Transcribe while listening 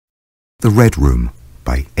The Red Room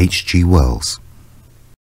by H.G. Wells.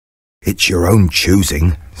 "It's your own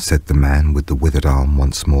choosing," said the man with the withered arm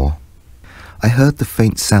once more. I heard the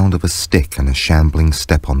faint sound of a stick and a shambling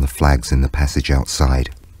step on the flags in the passage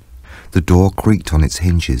outside. The door creaked on its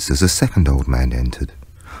hinges as a second old man entered,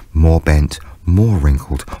 more bent, more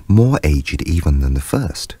wrinkled, more aged even than the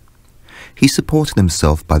first. He supported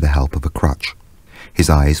himself by the help of a crutch.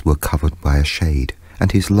 His eyes were covered by a shade,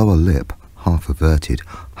 and his lower lip, half averted,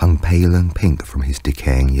 hung pale and pink from his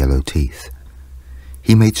decaying yellow teeth.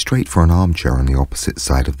 He made straight for an armchair on the opposite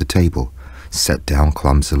side of the table, sat down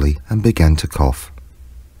clumsily, and began to cough.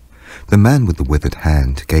 The man with the withered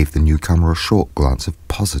hand gave the newcomer a short glance of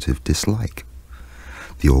positive dislike.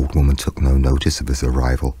 The old woman took no notice of his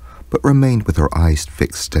arrival, but remained with her eyes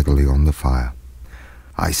fixed steadily on the fire.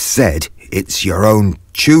 "I said it's your own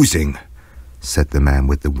choosing," said the man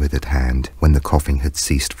with the withered hand, when the coughing had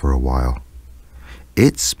ceased for a while.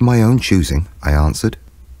 "It's my own choosing," I answered.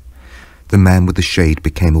 The man with the shade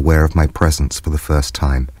became aware of my presence for the first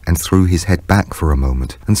time, and threw his head back for a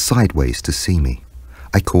moment and sideways to see me.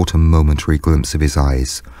 I caught a momentary glimpse of his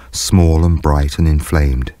eyes, small and bright and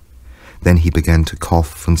inflamed. Then he began to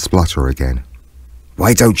cough and splutter again.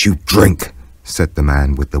 "Why don't you drink?" said the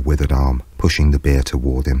man with the withered arm, pushing the beer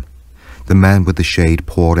toward him. The man with the shade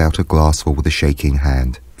poured out a glassful with a shaking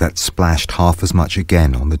hand that splashed half as much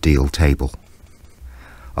again on the deal table.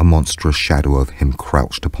 A monstrous shadow of him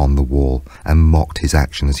crouched upon the wall and mocked his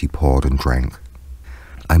action as he poured and drank.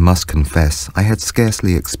 I must confess I had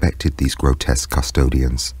scarcely expected these grotesque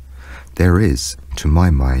custodians. There is, to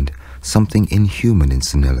my mind, something inhuman in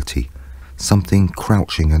senility, something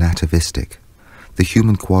crouching and atavistic. The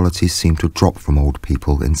human qualities seem to drop from old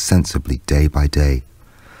people insensibly day by day.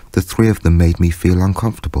 The three of them made me feel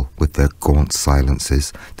uncomfortable with their gaunt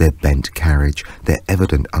silences, their bent carriage, their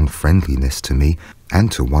evident unfriendliness to me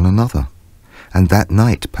and to one another. And that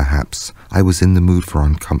night, perhaps, I was in the mood for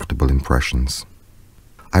uncomfortable impressions.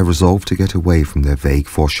 I resolved to get away from their vague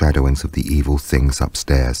foreshadowings of the evil things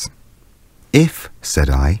upstairs. "If," said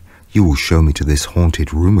I, "you will show me to this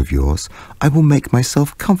haunted room of yours, I will make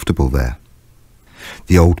myself comfortable there."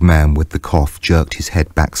 The old man with the cough jerked his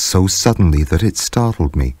head back so suddenly that it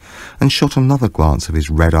startled me, and shot another glance of his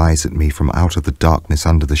red eyes at me from out of the darkness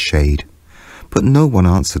under the shade. But no one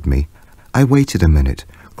answered me. I waited a minute,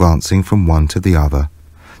 glancing from one to the other.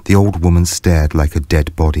 The old woman stared like a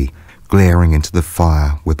dead body, glaring into the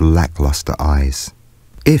fire with lackluster eyes.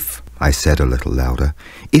 "If," I said a little louder,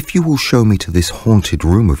 "if you will show me to this haunted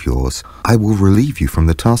room of yours, I will relieve you from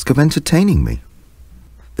the task of entertaining me."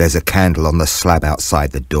 "There's a candle on the slab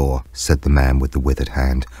outside the door," said the man with the withered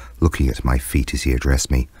hand, looking at my feet as he addressed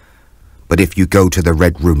me. "But if you go to the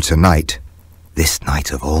Red Room tonight—" "This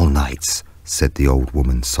night of all nights," said the old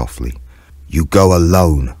woman softly, "you go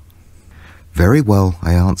alone." "Very well,"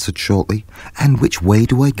 I answered shortly. "And which way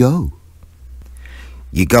do I go?"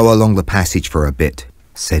 "You go along the passage for a bit,"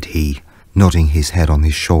 said he, nodding his head on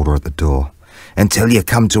his shoulder at the door, "until you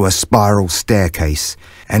come to a spiral staircase,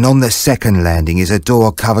 and on the second landing is a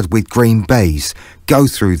door covered with green baize. Go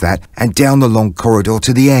through that and down the long corridor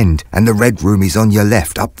to the end, and the Red Room is on your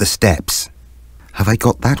left up the steps." "Have I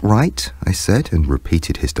got that right?" I said, and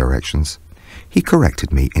repeated his directions. He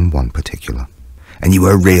corrected me in one particular. "And you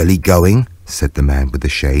are really going?" said the man with the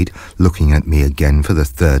shade, looking at me again for the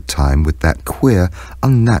third time with that queer,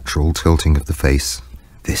 unnatural tilting of the face.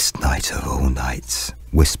 "This night of all nights,"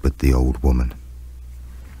 whispered the old woman.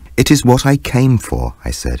 "It is what I came for,"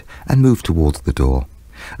 I said, and moved towards the door.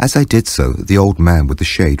 As I did so, the old man with the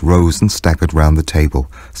shade rose and staggered round the table,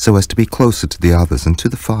 so as to be closer to the others and to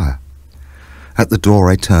the fire. At the door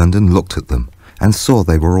I turned and looked at them, and saw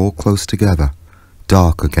they were all close together,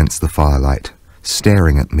 dark against the firelight,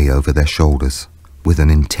 staring at me over their shoulders, with an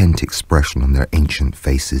intent expression on their ancient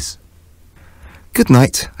faces. "Good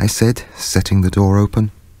night," I said, setting the door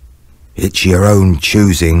open. "It's your own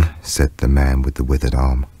choosing," said the man with the withered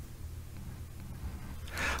arm.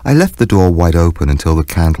 I left the door wide open until the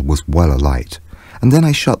candle was well alight, and then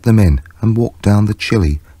I shut them in and walked down the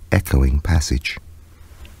chilly, echoing passage.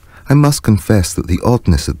 I must confess that the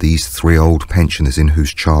oddness of these three old pensioners in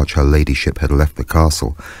whose charge her ladyship had left the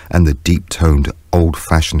castle, and the deep-toned,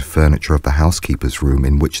 old-fashioned furniture of the housekeeper's room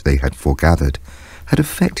in which they had foregathered, had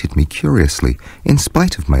affected me curiously, in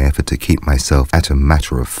spite of my effort to keep myself at a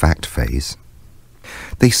matter-of-fact phase.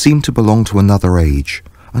 They seemed to belong to another age,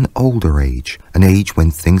 an older age, an age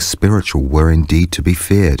when things spiritual were indeed to be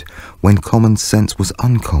feared, when common sense was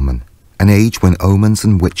uncommon, an age when omens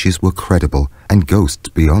and witches were credible and ghosts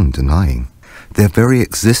beyond denying. Their very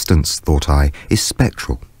existence, thought I, is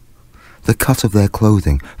spectral. The cut of their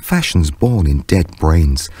clothing, fashions born in dead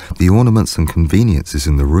brains, the ornaments and conveniences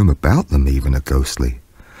in the room about them even are ghostly.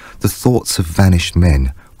 The thoughts of vanished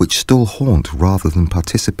men, which still haunt rather than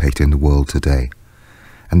participate in the world today.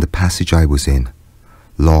 And the passage I was in,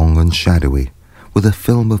 long and shadowy, with a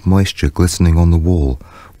film of moisture glistening on the wall,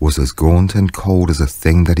 was as gaunt and cold as a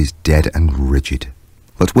thing that is dead and rigid.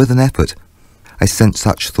 But with an effort, I sent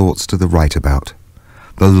such thoughts to the right about.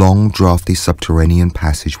 The long, draughty subterranean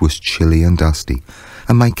passage was chilly and dusty,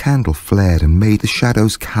 and my candle flared and made the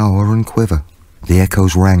shadows cower and quiver. The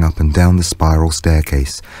echoes rang up and down the spiral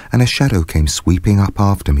staircase, and a shadow came sweeping up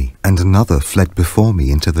after me, and another fled before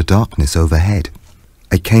me into the darkness overhead.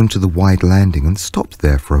 I came to the wide landing and stopped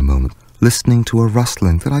there for a moment, listening to a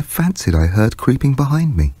rustling that I fancied I heard creeping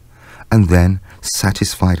behind me, and then,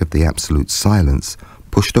 satisfied of the absolute silence,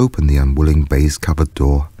 pushed open the unwilling baize-covered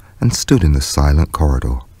door and stood in the silent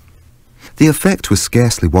corridor. The effect was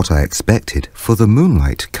scarcely what I expected, for the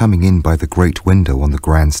moonlight coming in by the great window on the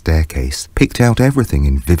grand staircase picked out everything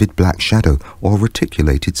in vivid black shadow or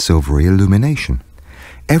reticulated silvery illumination.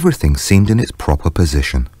 Everything seemed in its proper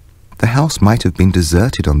position. The house might have been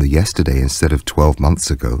deserted on the yesterday instead of 12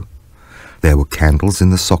 months ago. There were candles in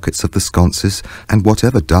the sockets of the sconces, and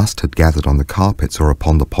whatever dust had gathered on the carpets or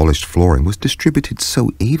upon the polished flooring was distributed so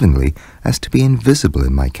evenly as to be invisible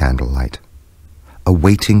in my candlelight. A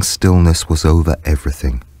waiting stillness was over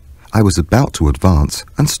everything. I was about to advance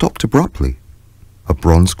and stopped abruptly. A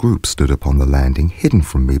bronze group stood upon the landing, hidden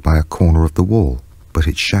from me by a corner of the wall, but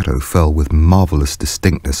its shadow fell with marvellous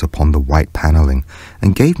distinctness upon the white panelling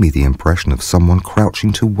and gave me the impression of someone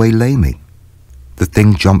crouching to waylay me. The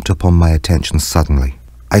thing jumped upon my attention suddenly.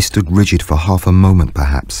 I stood rigid for half a moment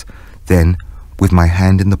perhaps. Then, with my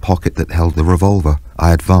hand in the pocket that held the revolver,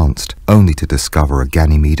 I advanced, only to discover a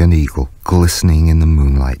Ganymedean eagle glistening in the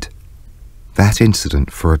moonlight. That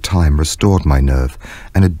incident for a time restored my nerve,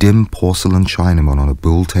 and a dim porcelain Chinaman on a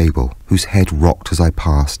buhl table, whose head rocked as I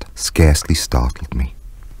passed, scarcely startled me.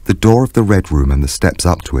 The door of the Red Room and the steps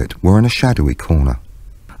up to it were in a shadowy corner.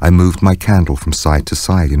 I moved my candle from side to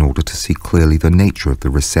side in order to see clearly the nature of the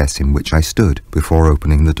recess in which I stood before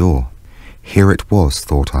opening the door. Here it was,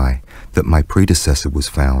 thought I, that my predecessor was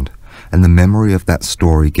found, and the memory of that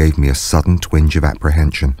story gave me a sudden twinge of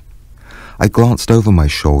apprehension. I glanced over my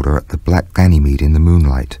shoulder at the black Ganymede in the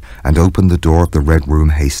moonlight, and opened the door of the Red Room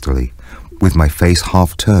hastily, with my face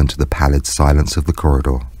half turned to the pallid silence of the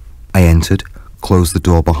corridor. I entered, closed the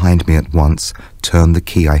door behind me at once, turned the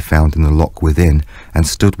key I found in the lock within, and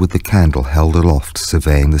stood with the candle held aloft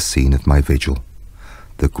surveying the scene of my vigil.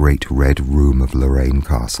 The great red room of Lorraine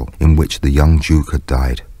Castle, in which the young Duke had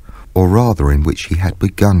died, or rather in which he had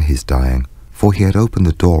begun his dying, for he had opened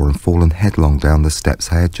the door and fallen headlong down the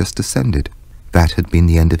steps I had just ascended. That had been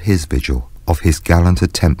the end of his vigil, of his gallant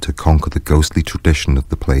attempt to conquer the ghostly tradition of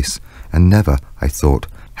the place, and never, I thought,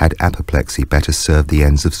 had apoplexy better served the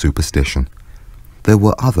ends of superstition. There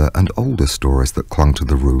were other and older stories that clung to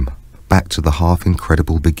the room, back to the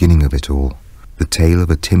half-incredible beginning of it all, the tale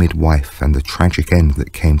of a timid wife and the tragic end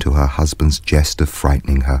that came to her husband's jest of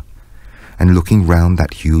frightening her. And looking round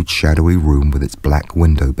that huge shadowy room with its black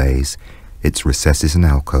window bays, its recesses and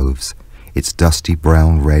alcoves, its dusty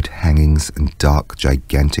brown-red hangings and dark,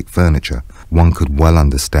 gigantic furniture, one could well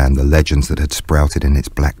understand the legends that had sprouted in its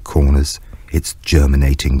black corners, its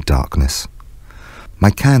germinating darkness. My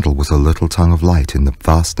candle was a little tongue of light in the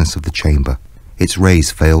vastness of the chamber. Its rays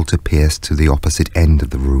failed to pierce to the opposite end of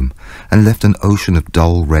the room, and left an ocean of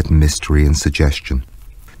dull red mystery and suggestion,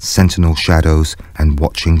 sentinel shadows and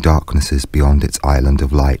watching darknesses beyond its island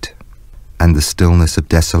of light, and the stillness of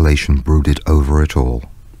desolation brooded over it all.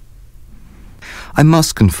 I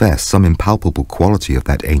must confess some impalpable quality of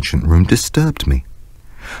that ancient room disturbed me.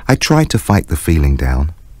 I tried to fight the feeling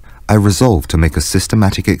down. I resolved to make a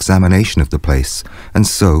systematic examination of the place, and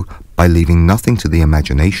so, by leaving nothing to the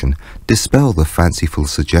imagination, dispel the fanciful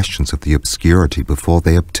suggestions of the obscurity before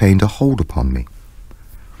they obtained a hold upon me.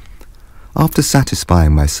 After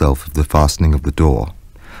satisfying myself of the fastening of the door,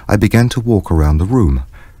 I began to walk around the room,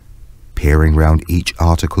 peering round each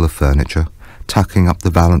article of furniture, tucking up the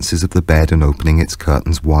valances of the bed and opening its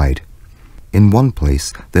curtains wide. In one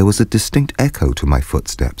place there was a distinct echo to my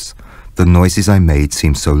footsteps. The noises I made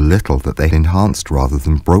seemed so little that they enhanced rather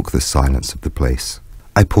than broke the silence of the place.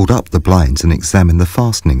 I pulled up the blinds and examined the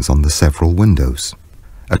fastenings on the several windows.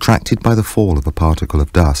 Attracted by the fall of a particle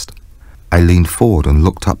of dust, I leaned forward and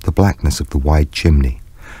looked up the blackness of the wide chimney.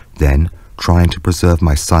 Then, trying to preserve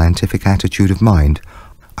my scientific attitude of mind,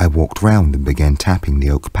 I walked round and began tapping the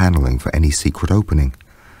oak panelling for any secret opening.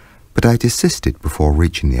 But I desisted before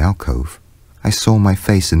reaching the alcove. I saw my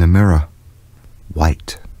face in a mirror.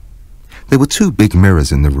 White. There were 2 big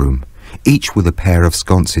mirrors in the room, each with a pair of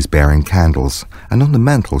sconces bearing candles, and on the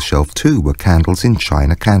mantel shelf too were candles in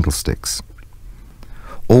china candlesticks.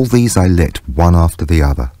 All these I lit one after the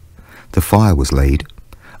other. The fire was laid,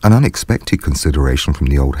 an unexpected consideration from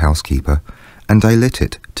the old housekeeper, and I lit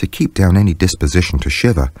it to keep down any disposition to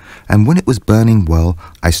shiver, and when it was burning well,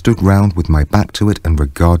 I stood round with my back to it and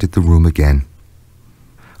regarded the room again.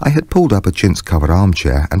 I had pulled up a chintz-covered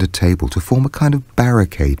armchair and a table to form a kind of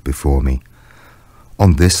barricade before me.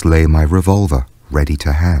 On this lay my revolver, ready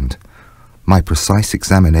to hand. My precise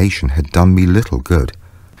examination had done me little good,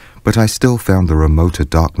 but I still found the remoter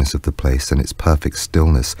darkness of the place and its perfect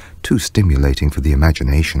stillness too stimulating for the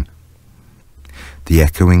imagination. The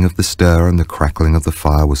echoing of the stir and the crackling of the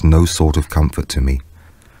fire was no sort of comfort to me.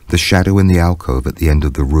 The shadow in the alcove at the end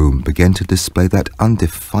of the room began to display that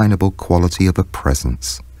undefinable quality of a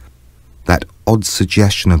presence, that odd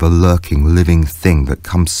suggestion of a lurking, living thing that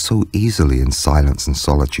comes so easily in silence and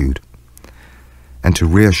solitude. And to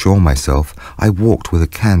reassure myself, I walked with a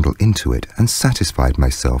candle into it and satisfied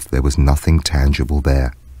myself there was nothing tangible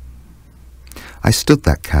there. I stood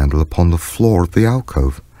that candle upon the floor of the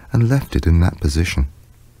alcove and left it in that position.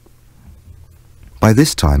 By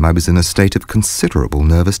this time I was in a state of considerable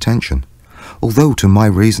nervous tension, although to my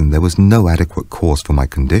reason there was no adequate cause for my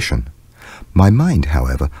condition. My mind,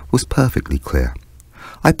 however, was perfectly clear.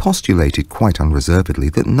 I postulated quite unreservedly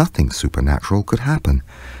that nothing supernatural could happen,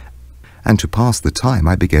 and to pass the time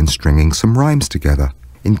I began stringing some rhymes together,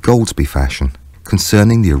 in Goldsby fashion,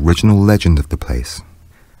 concerning the original legend of the place.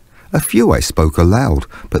 A few I spoke aloud,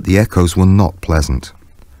 but the echoes were not pleasant.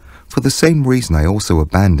 For the same reason I also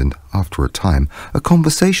abandoned, after a time, a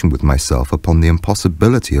conversation with myself upon the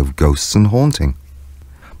impossibility of ghosts and haunting.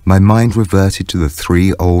 My mind reverted to the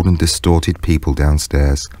 3 old and distorted people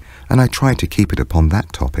downstairs, and I tried to keep it upon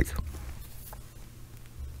that topic.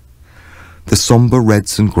 The sombre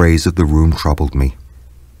reds and greys of the room troubled me.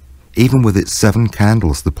 Even with its 7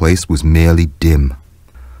 candles, the place was merely dim.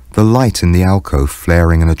 The light in the alcove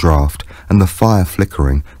flaring in a draught, and the fire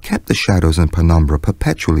flickering, kept the shadows and penumbra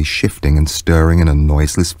perpetually shifting and stirring in a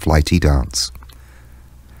noiseless, flighty dance.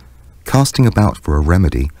 Casting about for a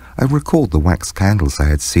remedy, I recalled the wax candles I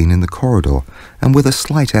had seen in the corridor, and with a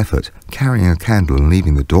slight effort, carrying a candle and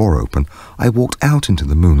leaving the door open, I walked out into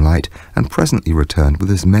the moonlight and presently returned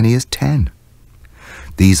with as many as 10.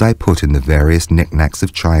 These I put in the various knick-knacks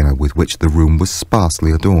of china with which the room was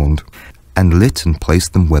sparsely adorned, and lit and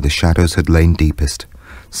placed them where the shadows had lain deepest,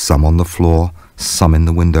 some on the floor, some in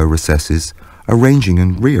the window recesses, arranging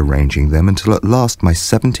and rearranging them until at last my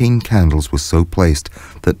 17 candles were so placed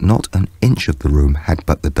that not an inch of the room had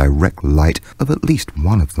but the direct light of at least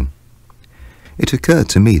one of them. It occurred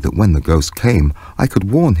to me that when the ghost came, I could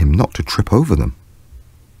warn him not to trip over them.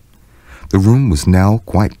 The room was now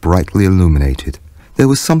quite brightly illuminated. There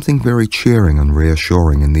was something very cheering and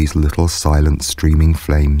reassuring in these little silent streaming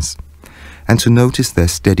flames, and to notice their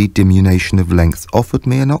steady diminution of length offered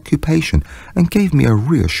me an occupation and gave me a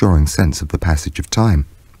reassuring sense of the passage of time.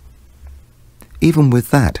 Even with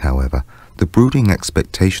that, however, the brooding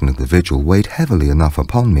expectation of the vigil weighed heavily enough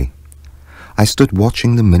upon me. I stood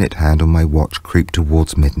watching the minute hand on my watch creep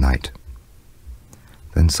towards midnight.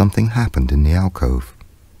 Then something happened in the alcove.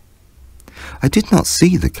 I did not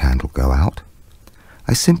see the candle go out.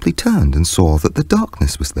 I simply turned and saw that the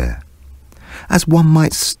darkness was there, as one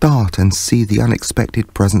might start and see the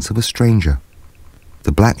unexpected presence of a stranger.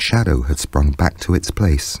 The black shadow had sprung back to its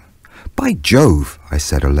place. "By Jove," I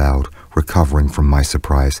said aloud, recovering from my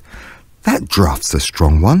surprise, "that draft's a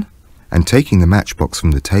strong one." And taking the matchbox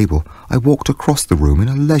from the table, I walked across the room in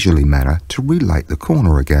a leisurely manner to relight the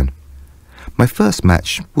corner again. My first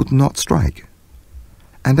match would not strike,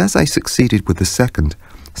 and as I succeeded with the second,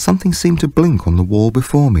 something seemed to blink on the wall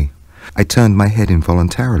before me. I turned my head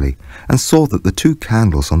involuntarily and saw that the 2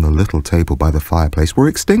 candles on the little table by the fireplace were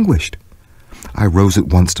extinguished. I rose at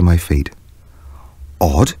once to my feet.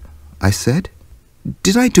 "Odd," I said.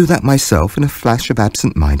 "Did I do that myself in a flash of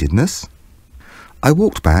absent-mindedness?" I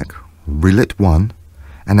walked back, relit one,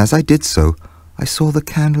 and as I did so, I saw the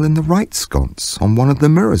candle in the right sconce on one of the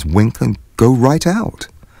mirrors wink and go right out,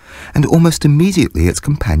 and almost immediately its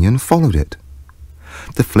companion followed it.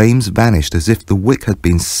 The flames vanished as if the wick had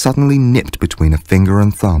been suddenly nipped between a finger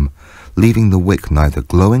and thumb, leaving the wick neither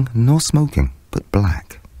glowing nor smoking, but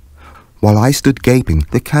black. While I stood gaping,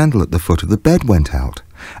 the candle at the foot of the bed went out,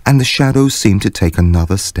 and the shadows seemed to take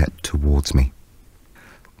another step towards me.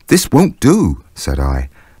 "This won't do," said I,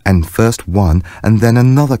 and first one and then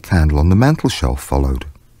another candle on the mantel-shelf followed.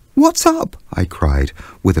 "What's up?" I cried,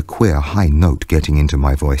 with a queer high note getting into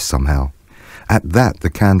my voice somehow. At that, the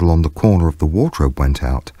candle on the corner of the wardrobe went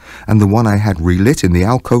out, and the one I had relit in the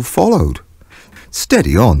alcove followed.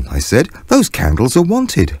 "Steady on," I said. "Those candles are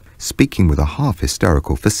wanted," speaking with a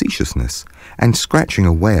half-hysterical facetiousness, and scratching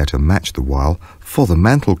away at a match the while for the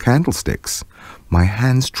mantel candlesticks. My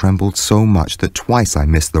hands trembled so much that twice I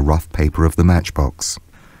missed the rough paper of the matchbox.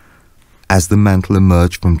 As the mantel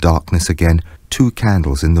emerged from darkness again, 2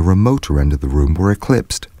 candles in the remoter end of the room were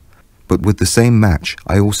eclipsed. But with the same match,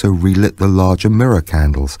 I also relit the larger mirror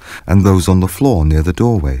candles and those on the floor near the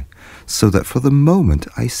doorway, so that for the moment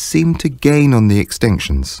I seemed to gain on the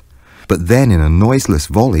extinctions. But then in a noiseless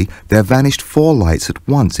volley there vanished 4 lights at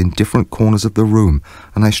once in different corners of the room,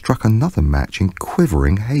 and I struck another match in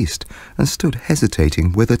quivering haste and stood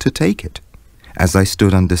hesitating whither to take it. As I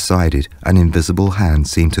stood undecided, an invisible hand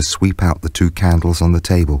seemed to sweep out the 2 candles on the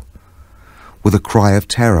table. With a cry of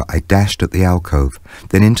terror I dashed at the alcove,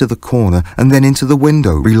 then into the corner and then into the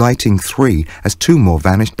window, relighting 3 as 2 more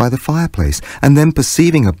vanished by the fireplace, and then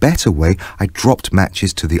perceiving a better way, I dropped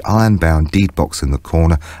matches to the iron-bound deed box in the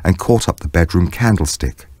corner and caught up the bedroom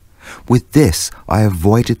candlestick. With this I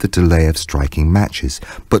avoided the delay of striking matches,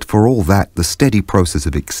 but for all that the steady process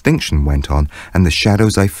of extinction went on, and the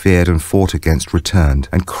shadows I feared and fought against returned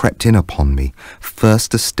and crept in upon me.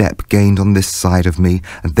 First a step gained on this side of me,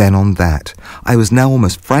 and then on that. I was now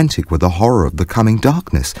almost frantic with the horror of the coming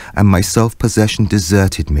darkness, and my self-possession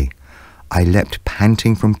deserted me. I leapt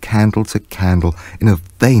panting from candle to candle in a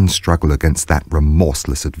vain struggle against that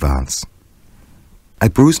remorseless advance. I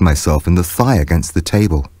bruised myself in the thigh against the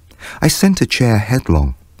table. I sent a chair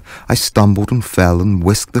headlong. I stumbled and fell and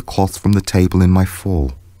whisked the cloth from the table in my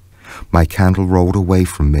fall. My candle rolled away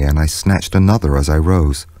from me, and I snatched another as I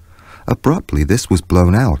rose. Abruptly this was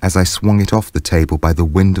blown out as I swung it off the table by the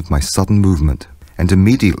wind of my sudden movement, and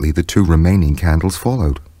immediately the 2 remaining candles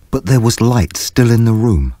followed. But there was light still in the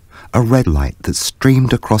room, a red light that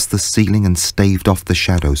streamed across the ceiling and staved off the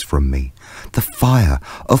shadows from me. The fire!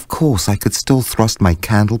 Of course I could still thrust my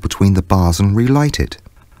candle between the bars and relight it.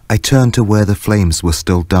 I turned to where the flames were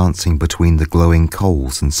still dancing between the glowing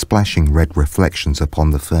coals and splashing red reflections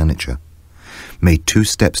upon the furniture, made 2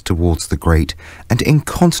 steps towards the grate, and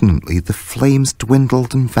incontinently the flames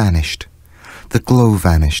dwindled and vanished. The glow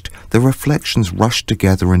vanished, the reflections rushed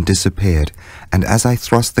together and disappeared, and as I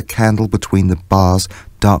thrust the candle between the bars,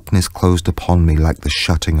 darkness closed upon me like the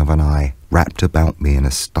shutting of an eye, wrapped about me in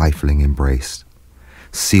a stifling embrace,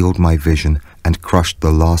 sealed my vision, and crushed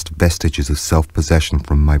the last vestiges of self-possession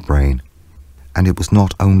from my brain. And it was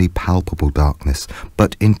not only palpable darkness,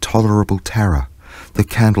 but intolerable terror. The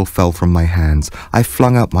candle fell from my hands. I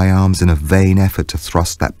flung up my arms in a vain effort to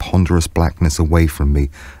thrust that ponderous blackness away from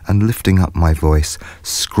me, and lifting up my voice,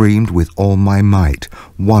 screamed with all my might,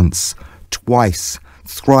 once, twice,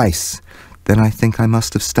 thrice. Then I think I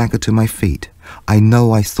must have staggered to my feet. I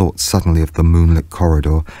know I thought suddenly of the moonlit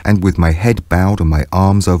corridor, and with my head bowed and my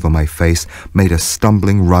arms over my face, made a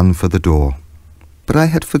stumbling run for the door. But I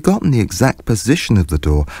had forgotten the exact position of the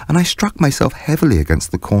door, and I struck myself heavily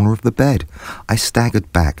against the corner of the bed. I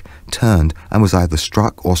staggered back, turned, and was either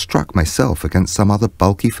struck or struck myself against some other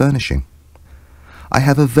bulky furnishing. I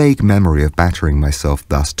have a vague memory of battering myself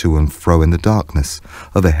thus to and fro in the darkness,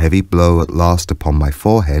 of a heavy blow at last upon my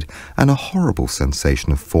forehead, and a horrible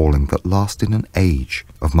sensation of falling that lasted an age,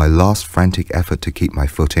 of my last frantic effort to keep my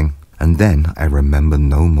footing, and then I remember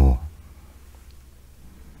no more.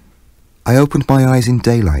 I opened my eyes in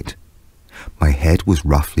daylight. My head was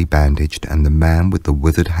roughly bandaged, and the man with the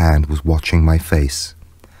withered hand was watching my face.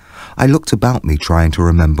 I looked about me trying to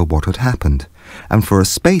remember what had happened, and for a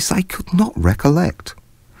space I could not recollect.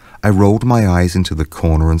 I rolled my eyes into the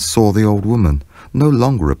corner and saw the old woman, no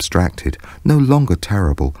longer abstracted, no longer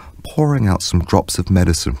terrible, pouring out some drops of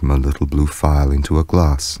medicine from a little blue phial into a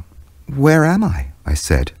glass. "Where am I?" I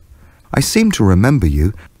said. "I seem to remember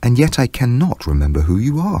you, and yet I cannot remember who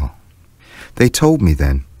you are." They told me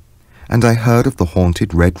then, and I heard of the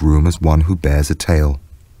haunted red room as one who bears a tale.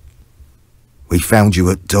 "We found you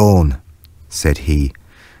at dawn," said he,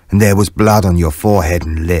 "and there was blood on your forehead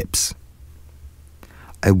and lips."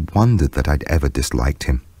 I wondered that I'd ever disliked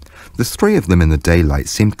him. The 3 of them in the daylight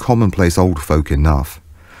seemed commonplace old folk enough.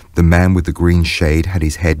 The man with the green shade had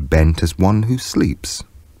his head bent as one who sleeps.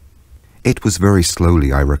 It was very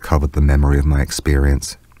slowly I recovered the memory of my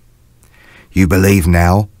experience. "You believe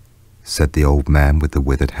now," said the old man with the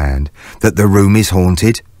withered hand, "that the room is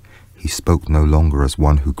haunted?" He spoke no longer as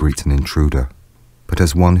one who greets an intruder, but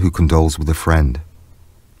as one who condoles with a friend.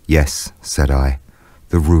 "Yes," said I,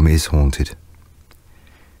 "the room is haunted."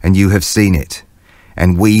 "And you have seen it,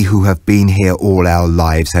 and we who have been here all our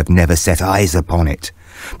lives have never set eyes upon it,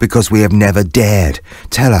 because we have never dared.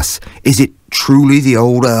 Tell us, is it truly the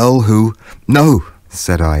old Earl who—" "No,"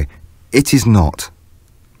 said I, "it is not."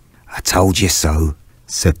 "I told you so,"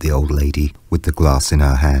 said the old lady with the glass in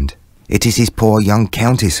her hand. "It is his poor young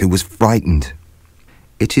countess who was frightened."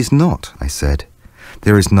 "It is not," I said.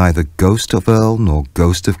 "There is neither ghost of Earl nor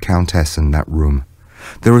ghost of Countess in that room.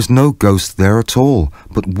 There is no ghost there at all,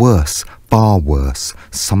 but worse, far worse,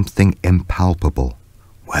 something impalpable."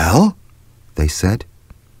 "Well?" they said.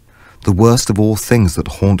 "The worst of all things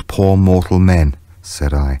that haunt poor mortal men,"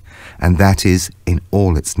 said I, "and that is, in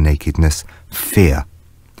all its nakedness, fear.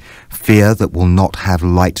 Fear that will not have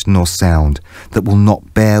light nor sound, that will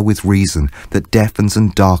not bear with reason, that deafens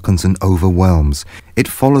and darkens and overwhelms. It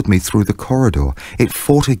followed me through the corridor. It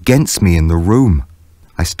fought against me in the room."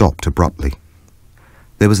 I stopped abruptly.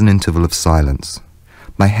 There was an interval of silence.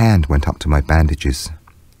 My hand went up to my bandages.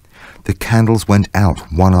 The candles went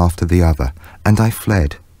out one after the other, and I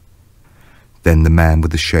fled. Then the man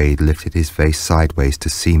with the shade lifted his face sideways to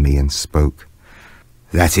see me and spoke.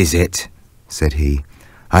 "That is it," said he.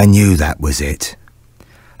 "I knew that was it.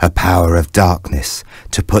 A power of darkness,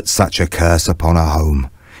 to put such a curse upon a home.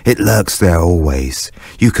 It lurks there always.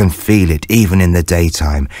 You can feel it even in the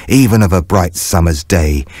daytime, even of a bright summer's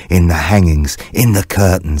day, in the hangings, in the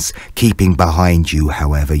curtains, keeping behind you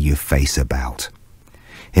however you face about.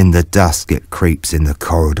 In the dusk it creeps in the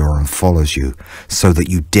corridor and follows you, so that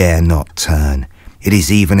you dare not turn. It is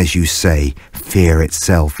even as you say, fear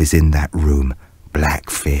itself is in that room, black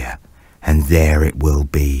fear. And there it will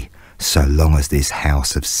be, so long as this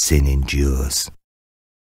house of sin endures."